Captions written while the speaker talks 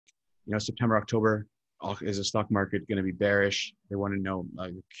September, October, is the stock market going to be bearish? They want to know,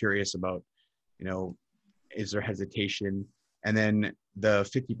 curious about, is there hesitation? And then the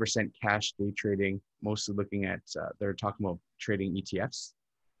 50% cash day trading, mostly looking at, they're talking about trading ETFs.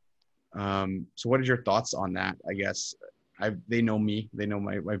 So what are your thoughts on that? I guess they know me, they know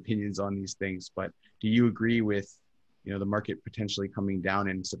my opinions on these things, but do you agree with, the market potentially coming down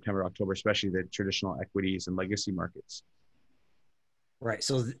in September, October, especially the traditional equities and legacy markets? Right.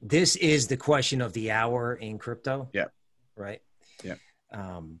 So this is the question of the hour in crypto. Yeah. Right. Yeah.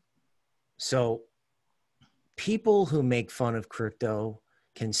 So people who make fun of crypto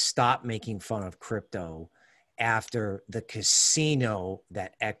can stop making fun of crypto after the casino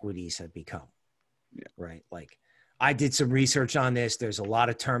that equities have become. Yeah. Right. Like I did some research on this. There's a lot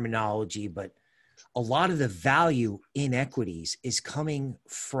of terminology, but a lot of the value in equities is coming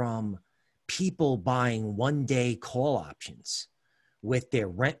from people buying one-day call options with their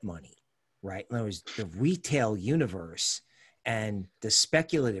rent money, right? In other words, the retail universe and the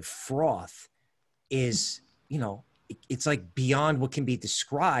speculative froth is, it's like beyond what can be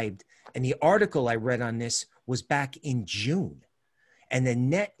described. And the article I read on this was back in June. And the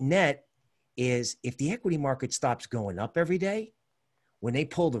net is if the equity market stops going up every day, when they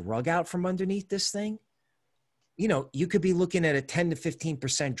pull the rug out from underneath this thing, you could be looking at a 10 to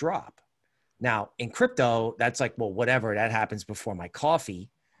 15% drop. Now, in crypto, that's like, well, whatever, that happens before my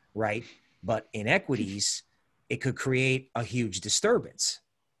coffee, right? But in equities, it could create a huge disturbance.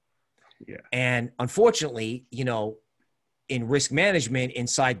 Yeah. And unfortunately, in risk management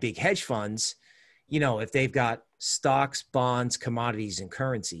inside big hedge funds, if they've got stocks, bonds, commodities, and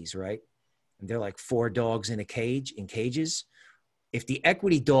currencies, right? And they're like 4 dogs in cages. If the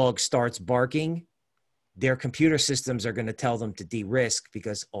equity dog starts barking, their computer systems are going to tell them to de-risk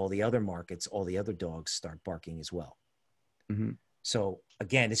because all the other markets, all the other dogs start barking as well. Mm-hmm. So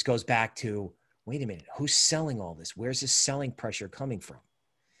again, this goes back to, wait a minute, who's selling all this? Where's this selling pressure coming from?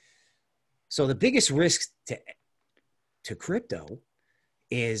 So the biggest risk to crypto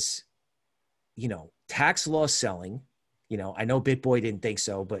is, tax loss selling. I know BitBoy didn't think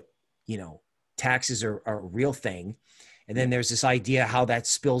so, but, taxes are a real thing. And then there's this idea how that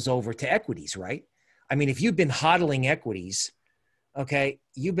spills over to equities, right? I mean, if you've been hodling equities, okay,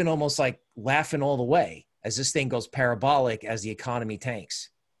 you've been almost like laughing all the way as this thing goes parabolic as the economy tanks.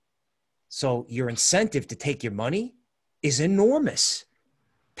 So your incentive to take your money is enormous.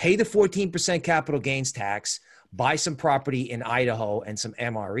 Pay the 14% capital gains tax, buy some property in Idaho and some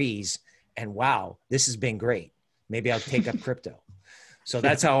MREs, and wow, this has been great. Maybe I'll take up crypto. So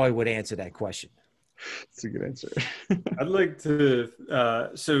that's how I would answer that question. That's a good answer. I'd like to,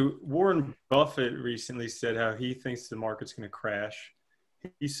 so Warren Buffett recently said how he thinks the market's going to crash.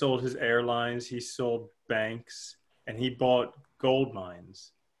 He sold his airlines, he sold banks, and he bought gold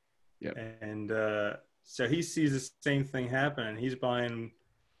mines. Yep. And so he sees the same thing happen, and he's buying,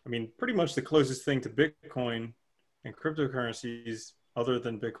 pretty much the closest thing to Bitcoin and cryptocurrencies other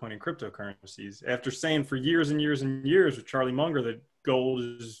than Bitcoin and cryptocurrencies, after saying for years and years and years with Charlie Munger that gold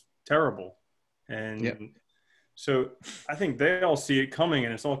is terrible. And so I think they all see it coming,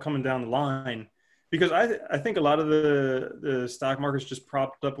 and it's all coming down the line, because I think a lot of the stock market's just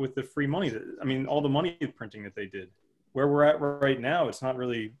propped up with the free money. All the money printing that they did. Where we're at right now, it's not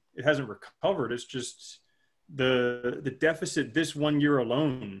really, it hasn't recovered. It's just the deficit this 1 year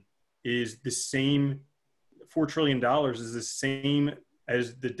alone is the same. $4 trillion is the same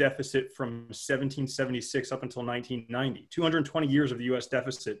as the deficit from 1776 up until 1990, 220 years of the U.S.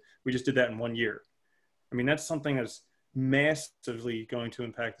 deficit. We just did that in 1 year. That's something that's massively going to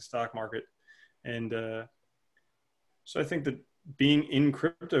impact the stock market. And so I think that being in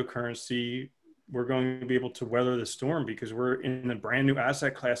cryptocurrency, we're going to be able to weather the storm, because we're in a brand new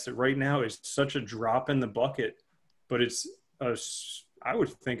asset class that right now is such a drop in the bucket, but it's I would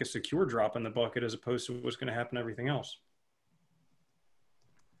think a secure drop in the bucket as opposed to what's going to happen to everything else.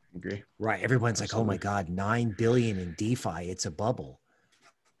 Agree. Right. Everyone's like, oh my God, 9 billion in DeFi. It's a bubble.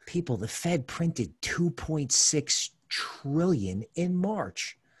 People, the Fed printed 2.6 trillion in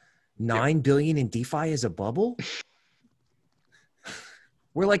March. 9 billion in DeFi is a bubble.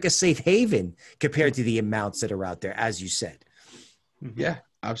 We're like a safe haven compared to the amounts that are out there, as you said. Yeah,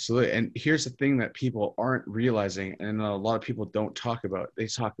 absolutely. And here's the thing that people aren't realizing, and a lot of people don't talk about. They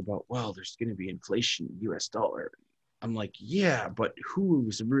talk about, well, there's going to be inflation in US dollar. I'm like, yeah, but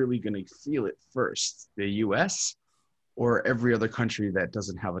who's really going to feel it first? The US or every other country that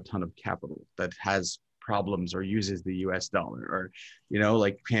doesn't have a ton of capital, that has problems or uses the US dollar, or,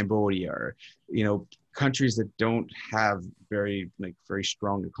 like Cambodia, or, countries that don't have very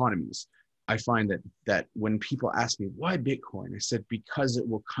strong economies. I find that when people ask me why Bitcoin, I said, because it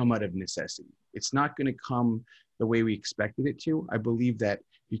will come out of necessity. It's not going to come the way we expected it to. I believe that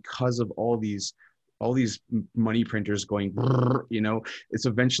because of all these money printers going, you know, it's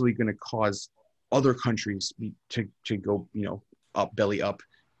eventually going to cause other countries to go, you know, up, belly up.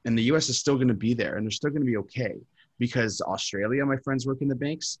 And the US is still going to be there, and they're still going to be okay, because Australia, my friends work in the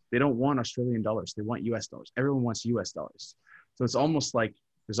banks, they don't want Australian dollars. They want US dollars. Everyone wants US dollars. So it's almost like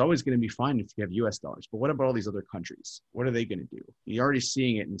there's always going to be fine if you have US dollars. But what about all these other countries? What are they going to do? You're already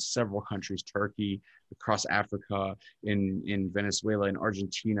seeing it in several countries, Turkey, across Africa, in Venezuela, in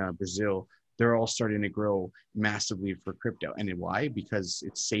Argentina, Brazil. They're all starting to grow massively for crypto. And why? Because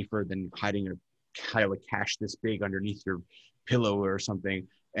it's safer than hiding a pile of cash this big underneath your pillow or something.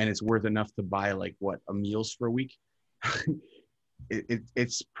 And it's worth enough to buy like what, a meals for a week.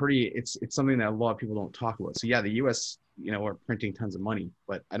 It's something that a lot of people don't talk about. So yeah, the US, you know, are printing tons of money,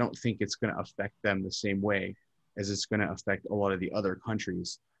 but I don't think it's going to affect them the same way as it's going to affect a lot of the other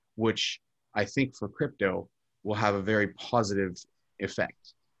countries, which I think for crypto will have a very positive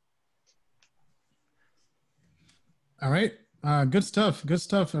effect. All right. Good stuff. Good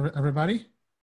stuff, everybody.